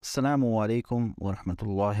Assalamu alaikum wa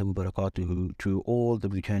rahmatullahi wa barakatuhu to all the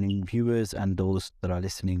returning viewers and those that are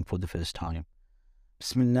listening for the first time.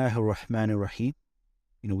 Bismillahir Rahmanir Rahim.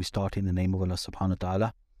 We start in the name of Allah subhanahu wa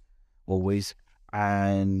ta'ala, always.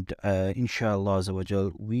 And inshallah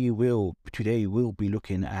azawajal, today we'll be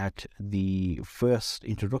looking at the first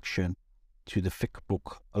introduction to the fiqh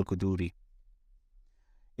book, Al-Quduri.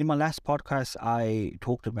 In my last podcast, I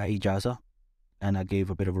talked about ijaza, and I gave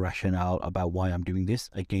a bit of a rationale about why I'm doing this.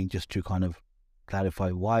 Again, just to kind of clarify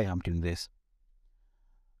why I'm doing this.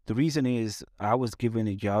 The reason is I was given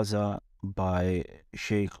ijaza by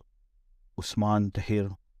Sheikh Usman Tahir,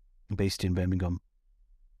 based in Birmingham,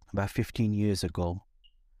 about 15 years ago,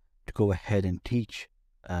 to go ahead and teach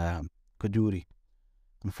Quduri.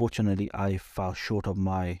 Unfortunately, I fell short of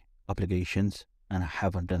my obligations and I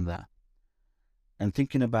haven't done that. And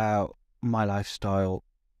thinking about my lifestyle,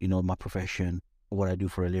 my profession, what I do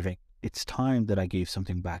for a living, it's time that I gave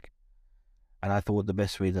something back. And I thought the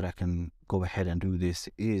best way that I can go ahead and do this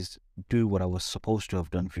is do what I was supposed to have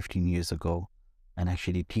done 15 years ago and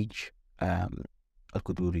actually teach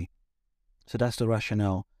Al-Quduri. So that's the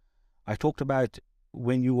rationale. I talked about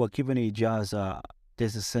when you are given a ijaza,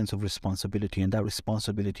 there's a sense of responsibility, and that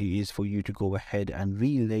responsibility is for you to go ahead and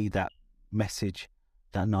relay that message,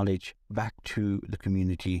 that knowledge back to the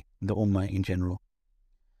community, the ummah in general.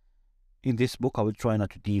 In this book, I will try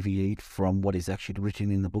not to deviate from what is actually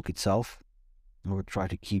written in the book itself. I will try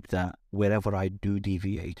to keep that. Wherever I do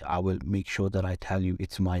deviate, I will make sure that I tell you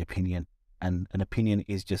it's my opinion. And an opinion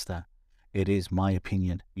is just that. It is my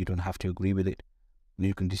opinion. You don't have to agree with it.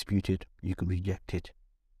 You can dispute it. You can reject it.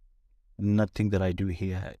 Nothing that I do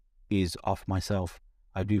here is of myself.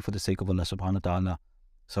 I do for the sake of Allah subhanahu wa ta'ala,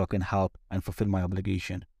 so I can help and fulfill my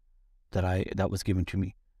obligation that was given to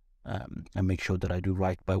me. And make sure that I do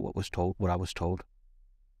right by what I was told.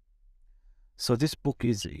 So this book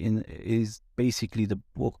is basically the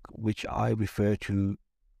book which I refer to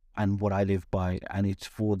and what I live by, and it's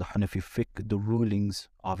for the Hanafi fiqh, the rulings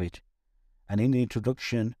of it. And in the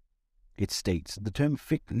introduction, it states, the term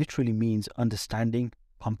fiqh literally means understanding,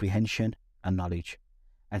 comprehension, and knowledge,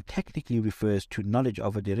 and technically refers to knowledge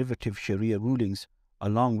of a derivative Sharia rulings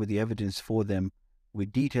along with the evidence for them,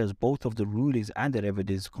 with details both of the rulings and their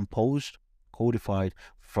evidence codified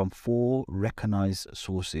from 4 recognized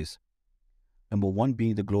sources. Number 1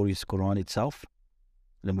 being the glorious Quran itself.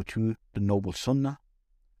 Number 2, the noble Sunnah.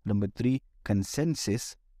 Number 3,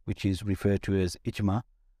 consensus, which is referred to as ijma.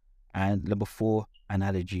 And number 4,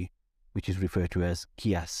 analogy, which is referred to as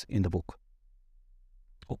qiyas in the book,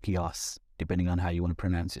 or qiyas, depending on how you want to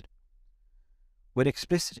pronounce it. Where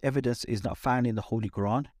explicit evidence is not found in the Holy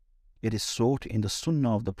Quran, it is sought in the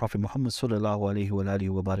Sunnah of the Prophet Muhammad sallallahu alaihi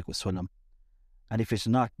wasallam. And if it's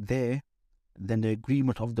not there, then the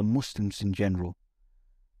agreement of the Muslims in general,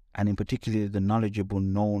 and in particular the knowledgeable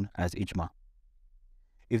known as ijma.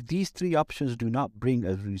 If these 3 options do not bring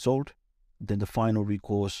a result, then the final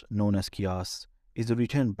recourse, known as qiyas, is the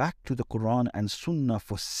return back to the Quran and Sunnah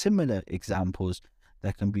for similar examples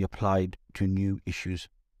that can be applied to new issues.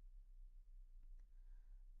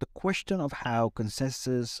 The question of how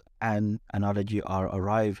consensus and analogy are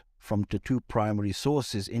arrived from the 2 primary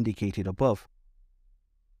sources indicated above.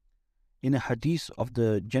 In a hadith of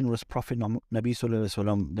the generous Prophet Nabi Sallallahu Alaihi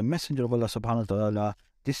Wasallam, the Messenger of Allah Subhanahu wa Ta'ala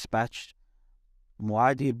dispatched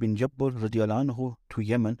Mu'adh bin Jabal radiallahu anhu to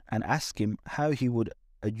Yemen and asked him how he would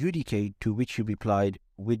adjudicate, to which he replied,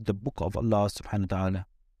 with the book of Allah Subhanahu wa Ta'ala.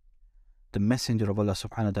 The Messenger of Allah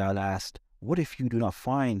Subhanahu wa Ta'ala asked, what if you do not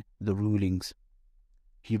find the rulings?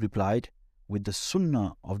 He replied, with the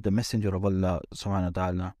Sunnah of the Messenger of Allah Subhanahu wa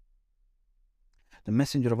Ta'ala. The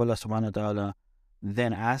Messenger of Allah Subhanahu wa Ta'ala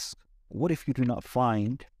then asked, what if you do not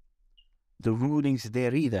find the rulings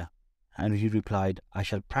there either? And he replied, I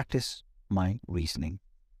shall practice my reasoning.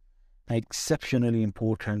 An exceptionally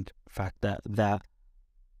important fact that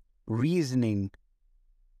reasoning,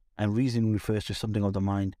 and reasoning refers to something of the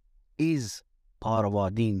mind, is part of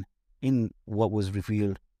our deen in what was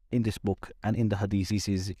revealed in this book and in the hadith. This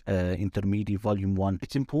is Intermediate Volume 1.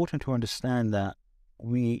 It's important to understand that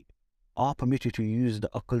we are permitted to use the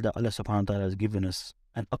aql that Allah subhanahu wa ta'ala has given us,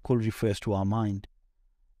 and aql refers to our mind.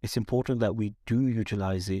 It's important that we do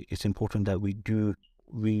utilize it. It's important that we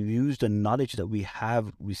use the knowledge that we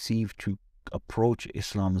have received to approach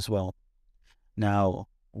Islam as well. Now,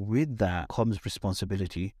 with that comes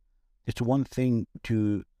responsibility. It's one thing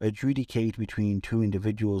to adjudicate between 2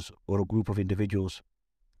 individuals or a group of individuals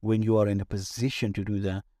when you are in a position to do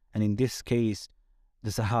that. And in this case, the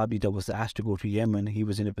Sahabi that was asked to go to Yemen, he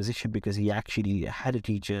was in a position because he actually had a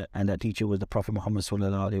teacher, and that teacher was the Prophet Muhammad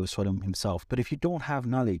sallallahu alaihi wasallam himself. But if you don't have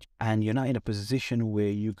knowledge and you're not in a position where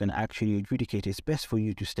you can actually adjudicate, it's best for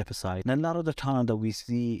you to step aside. And a lot of the time that we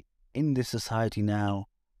see in this society now,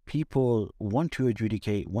 people want to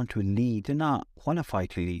adjudicate, want to lead. They're not qualified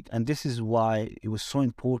to lead. And this is why it was so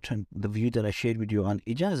important, the view that I shared with you on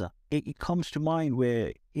ijazah. It comes to mind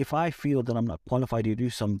where if I feel that I'm not qualified to do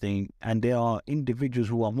something and there are individuals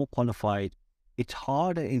who are more qualified, it's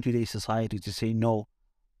harder in today's society to say, no,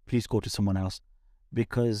 please go to someone else.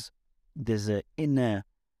 Because there's an inner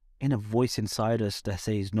voice inside us that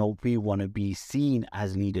says, no, we want to be seen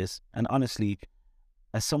as leaders. And honestly,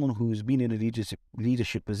 as someone who's been in a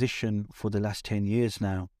leadership position for the last 10 years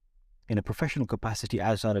now, in a professional capacity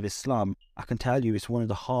outside of Islam, I can tell you it's one of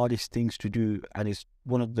the hardest things to do, and it's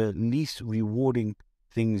one of the least rewarding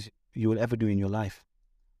things you will ever do in your life.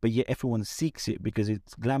 But yet everyone seeks it because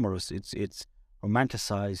it's glamorous, it's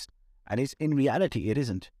romanticized, and it's in reality it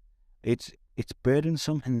isn't. It's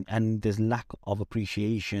burdensome, and there's lack of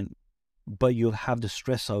appreciation, but you'll have the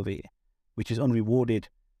stress of it, which is unrewarded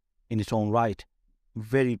in its own right,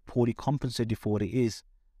 very poorly compensated for what it is,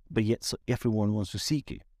 but yet everyone wants to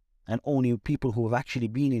seek it. And only people who have actually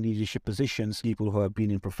been in leadership positions, people who have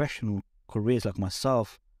been in professional careers like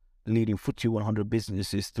myself, leading FTSE 100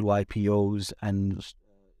 businesses through IPOs and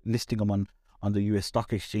listing them on the US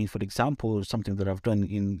stock exchange, for example, something that I've done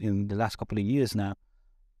in the last couple of years now,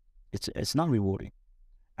 it's not rewarding.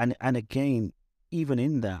 And again, even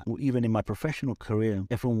in that, even in my professional career,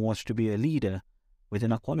 everyone wants to be a leader, but they're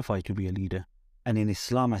not qualified to be a leader. And in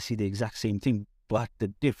Islam, I see the exact same thing. But the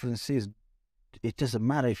difference is, it doesn't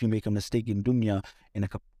matter if you make a mistake in dunya,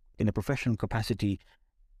 in a professional capacity,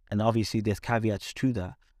 and obviously there's caveats to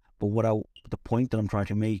that. But the point that I'm trying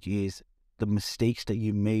to make is the mistakes that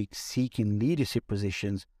you make seeking leadership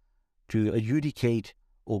positions to adjudicate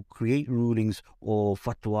or create rulings or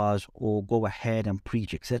fatwas or go ahead and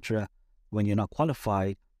preach, etc. When you're not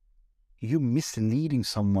qualified, you're misleading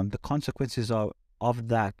someone. The consequences of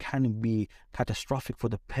that can be catastrophic for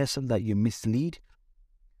the person that you mislead,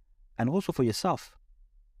 and also for yourself,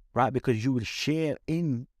 right? Because you will share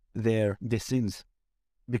in their sins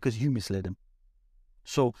because you misled them.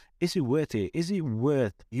 So is it worth it? Is it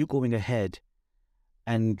worth you going ahead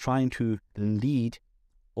and trying to lead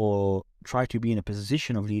or try to be in a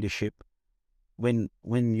position of leadership when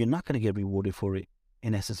you're not going to get rewarded for it,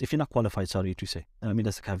 in essence, if you're not qualified, sorry to say. I mean,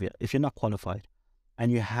 that's a caveat. If you're not qualified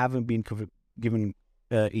and you haven't been given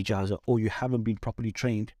ijazah, or you haven't been properly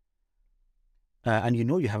trained, and you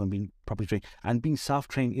know you haven't been properly trained, and being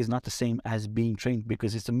self-trained is not the same as being trained,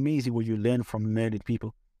 because it's amazing what you learn from learned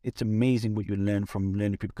people. It's amazing what you learn from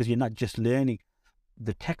learned people, because you're not just learning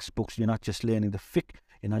the textbooks, you're not just learning the fiqh,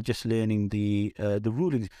 you're not just learning the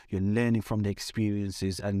rulings, you're learning from the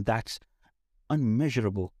experiences, and that's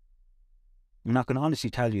unmeasurable. And I can honestly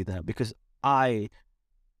tell you that, because in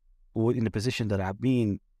the position that I've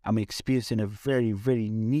been, I'm experiencing a very, very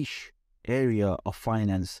niche area of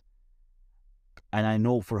finance. And I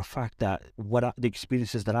know for a fact that the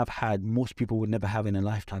experiences that I've had, most people would never have in a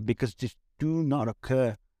lifetime, because they do not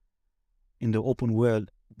occur in the open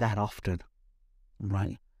world that often,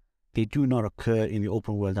 right? They do not occur in the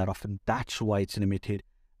open world that often. That's why it's limited,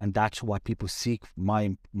 and that's why people seek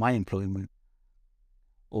my employment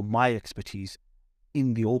or my expertise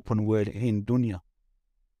in the open world in dunya.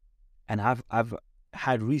 And I've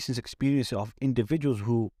had recent experiences of individuals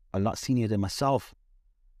who are a lot senior than myself,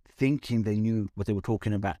 thinking they knew what they were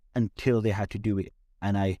talking about until they had to do it,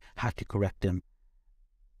 and I had to correct them.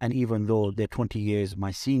 And even though they're 20 years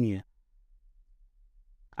my senior,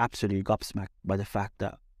 absolutely gobsmacked by the fact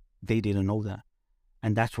that they didn't know that.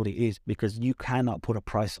 And that's what it is, because you cannot put a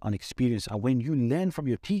price on experience. And when you learn from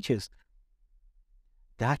your teachers,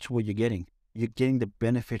 that's what you're getting. You're getting the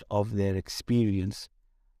benefit of their experience.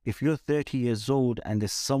 If you're 30 years old and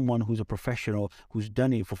there's someone who's a professional who's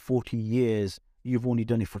done it for 40 years, you've only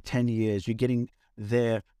done it for 10 years, you're getting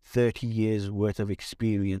their 30 years worth of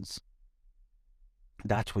experience.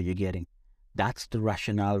 That's what you're getting. That's the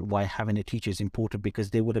rationale why having a teacher is important, because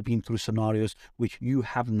they would have been through scenarios which you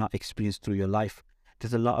have not experienced through your life.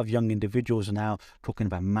 There's a lot of young individuals now talking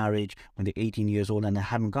about marriage when they're 18 years old and they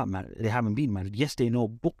haven't got married. They haven't been married. Yes, they know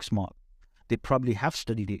book smart. They probably have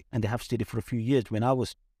studied it, and they have studied it for a few years. When I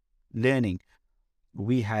was learning,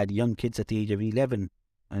 we had young kids at the age of 11,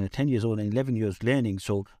 10 years old and 11 years learning.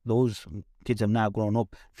 So those kids have now grown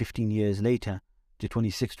up 15 years later to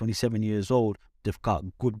 26, 27 years old. They've got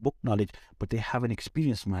good book knowledge, but they haven't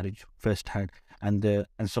experienced marriage firsthand, and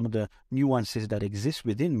some of the nuances that exist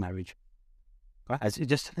within marriage. Right?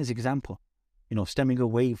 Just as example, stemming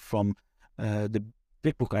away from the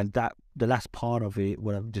big book, and that the last part of it,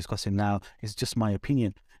 what I'm discussing now, is just my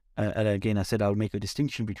opinion. And again, I said I'll make a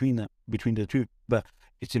distinction between the two, but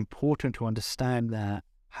it's important to understand that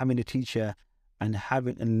having a teacher and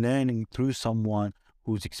learning through someone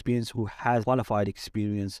who's experienced, who has qualified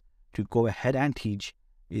experience to go ahead and teach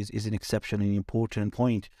is an exceptionally important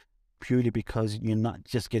point, purely because you're not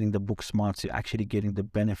just getting the book smarts, you're actually getting the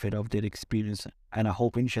benefit of their experience. And I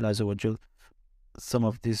hope, inshallah, some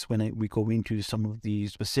of this, when we go into some of the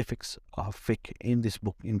specifics of fiqh in this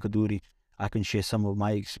book, in Quduri, I can share some of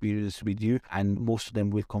my experience with you, and most of them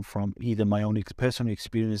will come from either my own personal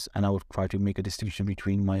experience, and I will try to make a distinction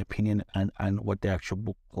between my opinion and what the actual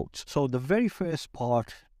book quotes. So the very first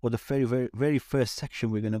part, or the very first section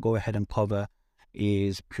we're going to go ahead and cover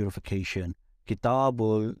is purification.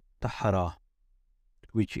 Kitabul Tahara,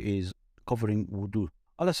 which is covering wudu.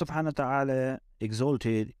 Allah subhanahu wa ta'ala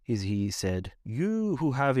exalted is He said, "You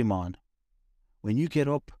who have Iman, when you get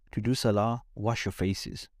up to do salah, wash your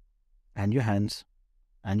faces and your hands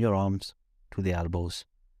and your arms to the elbows,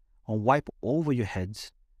 and wipe over your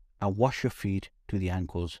heads and wash your feet to the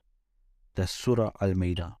ankles." That's Surah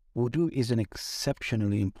Al-Ma'idah. Wudu is an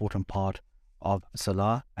exceptionally important part of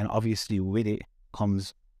salah, and obviously with it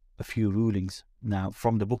comes a few rulings. Now,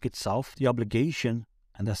 from the book itself, the obligation,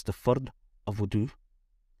 and that's the fard of wudu,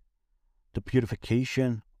 the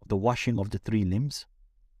purification, the washing of the 3 limbs,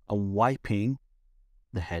 and wiping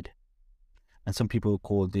the head. And some people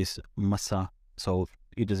call this masa, so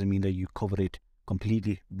it doesn't mean that you cover it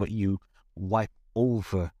completely, but you wipe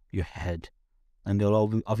over your head. And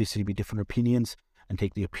there'll obviously be different opinions, and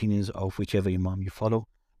take the opinions of whichever imam you follow.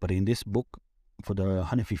 But in this book, for the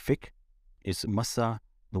Hanafi fiqh, it's masa,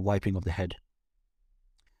 the wiping of the head.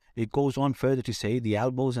 It goes on further to say the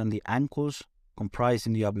elbows and the ankles comprise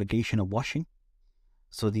in the obligation of washing.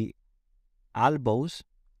 So the elbows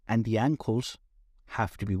and the ankles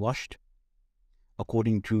have to be washed,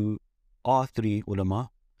 according to all 3 ulama,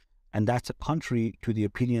 and that's contrary to the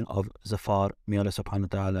opinion of Zafar, may Allah subhanahu wa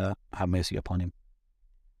ta'ala have mercy upon him.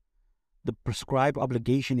 The prescribed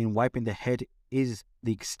obligation in wiping the head is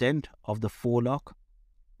the extent of the forelock,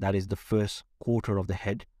 that is the first quarter of the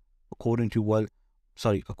head, according to what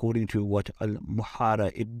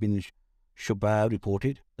Al-Muhara ibn Shubab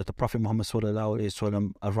reported, that the Prophet Muhammad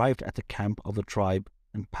ﷺ arrived at the camp of the tribe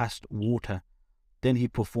and passed water. Then he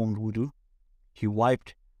performed wudu. He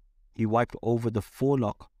wiped over the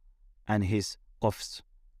forelock and his cuffs,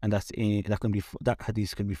 and that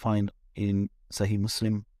hadith can be found in Sahih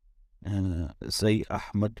Muslim, Sahih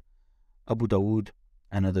Ahmad, Abu Dawood,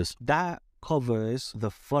 and others. That covers the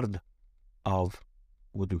fard of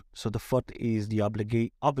wudu. So the fard is the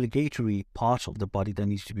obligatory part of the body that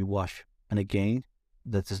needs to be washed. And again,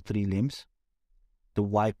 that is 3 limbs: the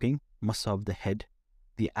wiping, masa of the head,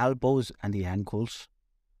 the elbows and the ankles.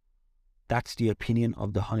 That's the opinion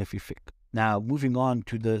of the Hanafi fiqh. Now, moving on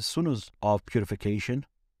to the sunnahs of purification.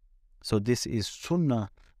 So this is sunnah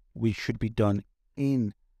which should be done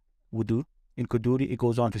in wudu. In Quduri, it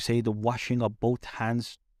goes on to say the washing of both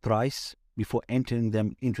hands thrice before entering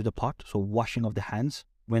them into the pot. So washing of the hands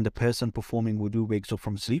when the person performing wudu wakes up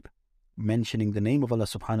from sleep. Mentioning the name of Allah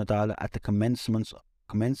subhanahu wa ta'ala at the commencement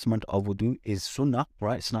of wudu is sunnah,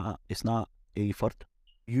 right? It's not a fard.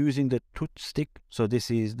 Using the toothstick, so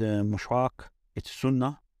this is the mushwak, it's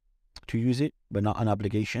sunnah to use it, but not an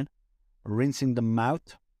obligation. Rinsing the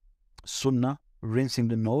mouth, sunnah. Rinsing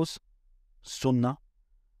the nose, sunnah.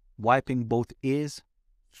 Wiping both ears,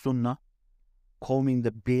 sunnah. Combing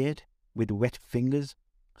the beard with wet fingers,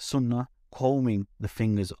 sunnah. Combing the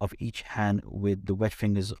fingers of each hand with the wet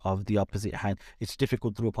fingers of the opposite hand. It's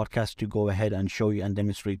difficult through a podcast to go ahead and show you and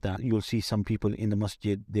demonstrate that. You'll see some people in the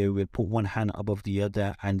masjid, they will put one hand above the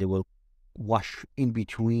other and they will wash in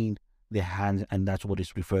between their hands, and that's what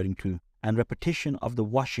it's referring to. And repetition of the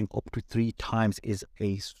washing up to 3 times is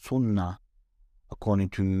a sunnah according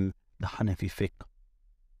to the Hanafi fiqh.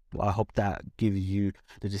 Well, I hope that gives you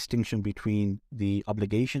the distinction between the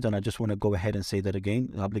obligations, and I just want to go ahead and say that again.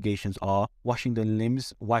 The obligations are washing the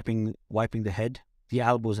limbs, wiping the head, the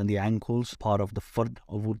elbows and the ankles, part of the fard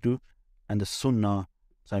of wudu, and the sunnah,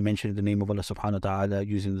 so I mentioned the name of Allah subhanahu wa ta'ala,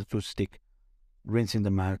 using the toothstick, rinsing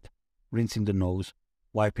the mouth, rinsing the nose,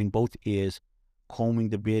 wiping both ears, combing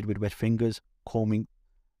the beard with wet fingers, combing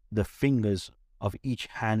the fingers of each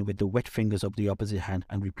hand with the wet fingers of the opposite hand,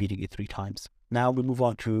 and repeating it 3 times. Now we move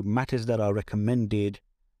on to matters that are recommended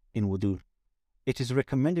in wudu. It is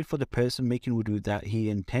recommended for the person making wudu that he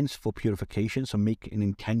intends for purification, so make an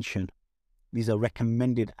intention. These are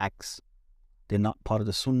recommended acts. They're not part of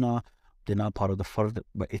the sunnah, they're not part of the fard,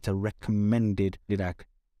 but it's a recommended act.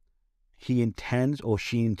 he intends or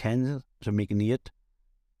she intends to make niyat,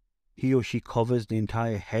 he or she covers the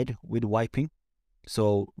entire head with wiping.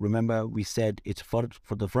 So remember we said it's fard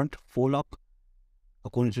for the front forelock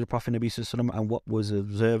according to the Prophet Nabi Sallallahu Alaihi Wasallam and what was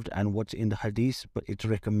observed and what's in the hadith, but it's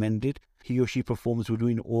recommended. He or she performs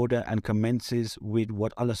wudu in order and commences with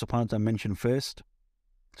what Allah subhanahu wa ta'ala mentioned first.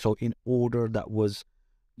 So in order that was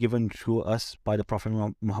given to us by the Prophet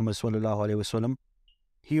Muhammad Sallallahu Alaihi Wasallam,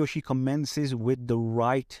 he or she commences with the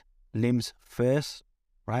right limbs first,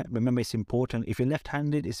 right? Remember, it's important. If you're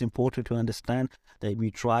left-handed, it's important to understand that we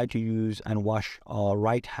try to use and wash our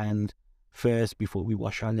right hand first before we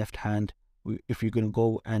wash our left hand. If you're going to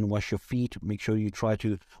go and wash your feet, make sure you try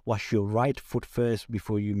to wash your right foot first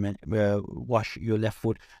before you wash your left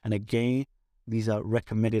foot. And again, these are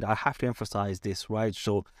recommended. I have to emphasize this, right?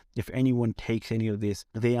 So if anyone takes any of this,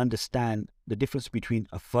 they understand the difference between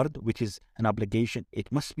a fard, which is an obligation,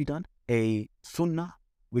 it must be done, a sunnah,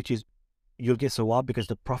 which is you'll get sawab because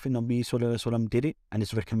the Prophet Nabi Sallallahu Alaihi Wasallam did it and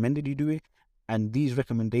it's recommended you do it. And these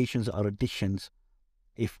recommendations are additions.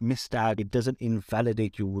 If missed out, it doesn't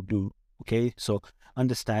invalidate your wudu. Okay, so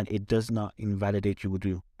understand it does not invalidate your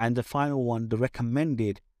wudu. And the final one, the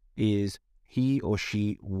recommended, is he or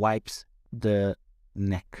she wipes the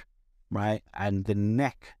neck, right? And the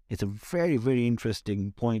neck is a very, very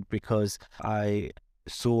interesting point because I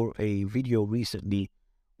saw a video recently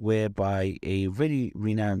whereby a very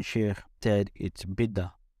renowned sheikh said it's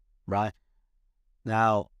bid'ah, right?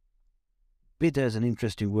 Now, bid'ah is an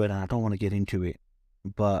interesting word and I don't want to get into it,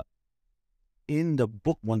 but in the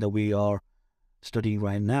book one that we are studying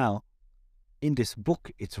right now, in this book,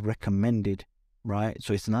 it's recommended, right?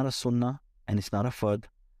 So it's not a sunnah and it's not a fard.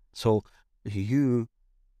 So you,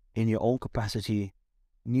 in your own capacity,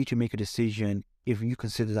 need to make a decision if you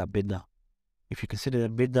consider that bid'ah. If you consider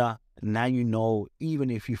that bid'ah, now you know, even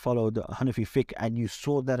if you follow the Hanafi fiqh and you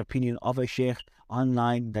saw that opinion of a sheikh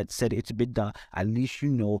online that said it's bid'ah, at least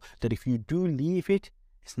you know that if you do leave it,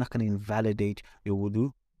 it's not going to invalidate your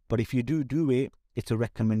wudu. But if you do it, it's a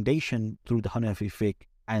recommendation through the Hanafi fiqh,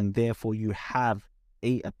 and therefore you have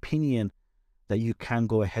a opinion that you can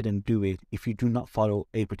go ahead and do it. If you do not follow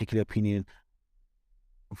a particular opinion,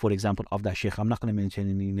 for example, of that sheikh, I'm not going to mention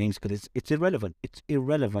any names because it's irrelevant. It's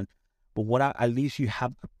irrelevant. But at least you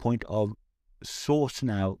have a point of source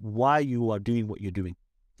now why you are doing what you're doing.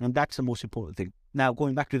 And that's the most important thing. Now,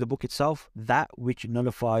 going back to the book itself, that which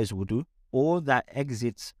nullifies wudu or that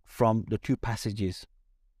exits from the two passages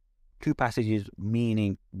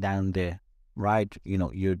meaning down there, right? You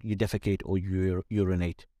know, you defecate or you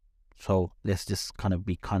urinate. So let's just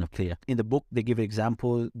be clear. In the book, they give an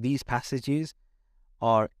example. These passages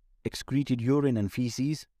are excreted urine and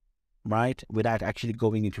feces, right? Without actually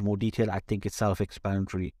going into more detail, I think it's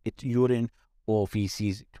self-explanatory. It's urine or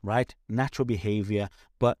feces, right? Natural behavior.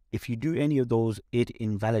 But if you do any of those, it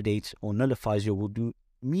invalidates or nullifies your wudu,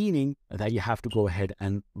 meaning that you have to go ahead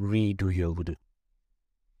and redo your wudu.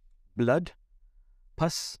 Blood,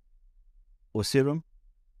 pus, or serum,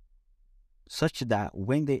 such that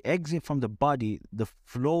when they exit from the body, the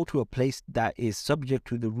flow to a place that is subject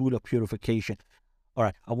to the rule of purification. All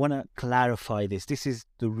right, I want to clarify this. This is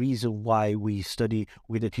the reason why we study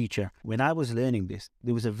with a teacher. When I was learning this,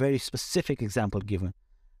 there was a very specific example given.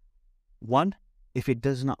 One, if it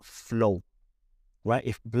does not flow, right?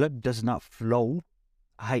 If blood does not flow,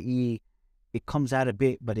 i.e., it comes out a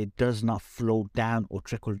bit, but it does not flow down or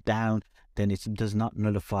trickle down, then it does not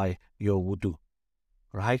nullify your wudu,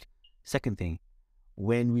 right? Second thing,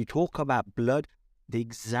 when we talk about blood, the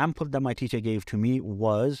example that my teacher gave to me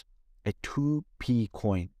was a 2p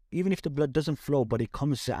coin. Even if the blood doesn't flow, but it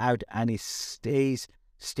comes out and it stays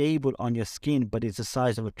stable on your skin, but it's the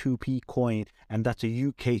size of a 2p coin, and that's a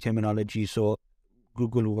UK terminology. So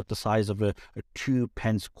Google what the size of a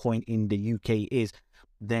 2p coin in the UK is.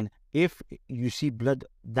 Then if you see blood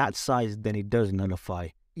that size, then it does nullify,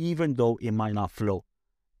 even though it might not flow,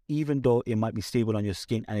 even though it might be stable on your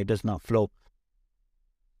skin and it does not flow.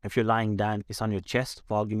 If you're lying down, it's on your chest,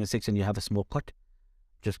 for argument's sake, and you have a small cut,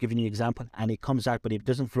 just giving you an example, and it comes out, but it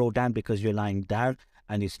doesn't flow down because you're lying down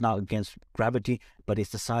and it's not against gravity, but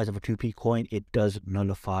it's the size of a 2p coin, it does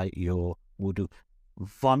nullify your wudu.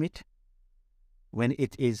 Vomit, when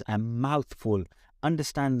it is a mouthful,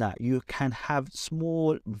 understand that you can have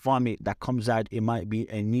small vomit that comes out. It might be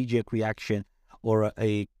a knee-jerk reaction or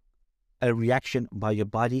a reaction by your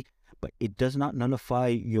body, but it does not nullify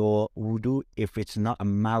your wudu if it's not a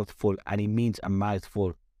mouthful, and it means a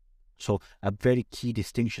mouthful. So a very key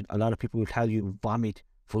distinction. A lot of people will tell you vomit,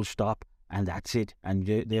 full stop, and that's it, and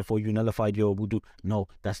therefore you nullified your wudu. No,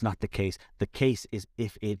 that's not the case. The case is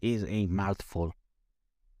if it is a mouthful.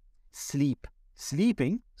 Sleep,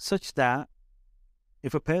 sleeping such that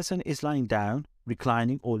if a person is lying down,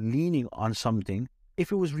 reclining, or leaning on something,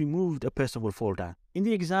 if it was removed, a person will fall down. In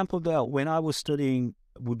the example that when I was studying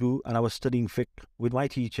wudu and I was studying fiqh with my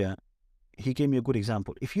teacher, he gave me a good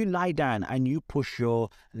example. If you lie down and you push your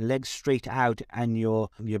legs straight out and your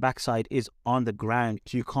backside is on the ground,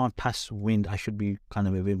 so you can't pass wind. I should be kind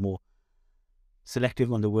of a bit more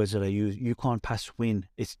selective on the words that I use. You can't pass wind.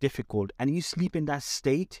 It's difficult. And you sleep in that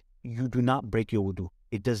state, you do not break your wudu.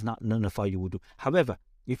 It does not nullify your wudu. However,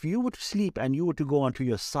 if you were to sleep and you were to go onto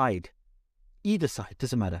your side, either side,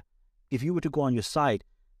 doesn't matter. If you were to go on your side,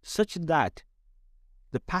 such that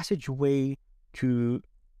the passageway to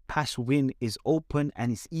pass wind is open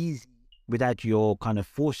and it's easy without your kind of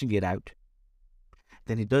forcing it out,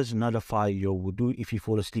 then it does nullify your wudu if you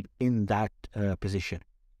fall asleep in that position.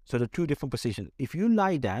 So the two different positions. If you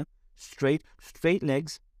lie down straight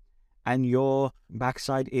legs, and your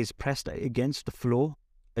backside is pressed against the floor,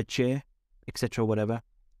 a chair, etc., whatever,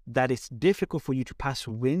 that it's difficult for you to pass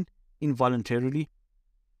wind involuntarily,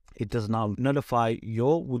 it does not nullify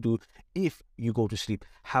your wudu if you go to sleep.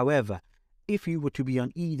 However, if you were to be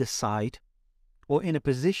on either side or in a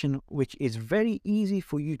position which is very easy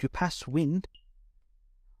for you to pass wind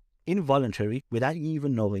involuntary without you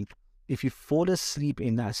even knowing, if you fall asleep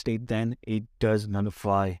in that state, then it does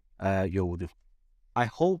nullify your wudu. I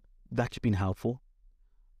hope that's been helpful.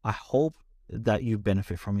 I hope that you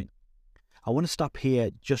benefit from it. I want to stop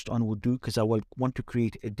here just on wudu because I will want to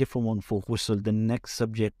create a different one for ghusl. The next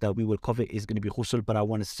subject that we will cover is going to be ghusl, but I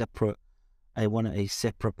want a separate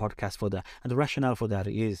podcast for that. And the rationale for that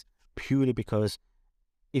is purely because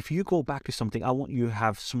if you go back to something, I want you to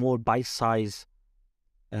have small bite-sized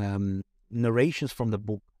narrations from the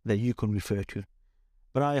book that you can refer to.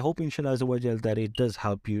 But I hope, inshallah, that it does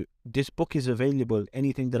help you. This book is available.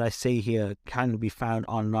 Anything that I say here can be found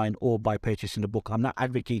online or by purchasing the book. I'm not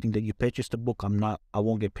advocating that you purchase the book. I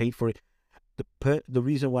won't get paid for it. The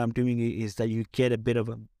reason why I'm doing it is that you get a bit of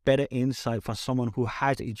a better insight from someone who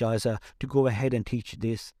has ijazah to go ahead and teach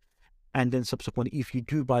this. And then subsequently, if you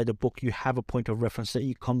do buy the book, you have a point of reference that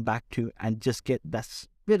you come back to and just get that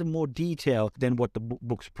bit more detail than what the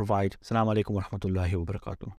books provide. Assalamu alaikum wa rahmatullahi wa barakatuh.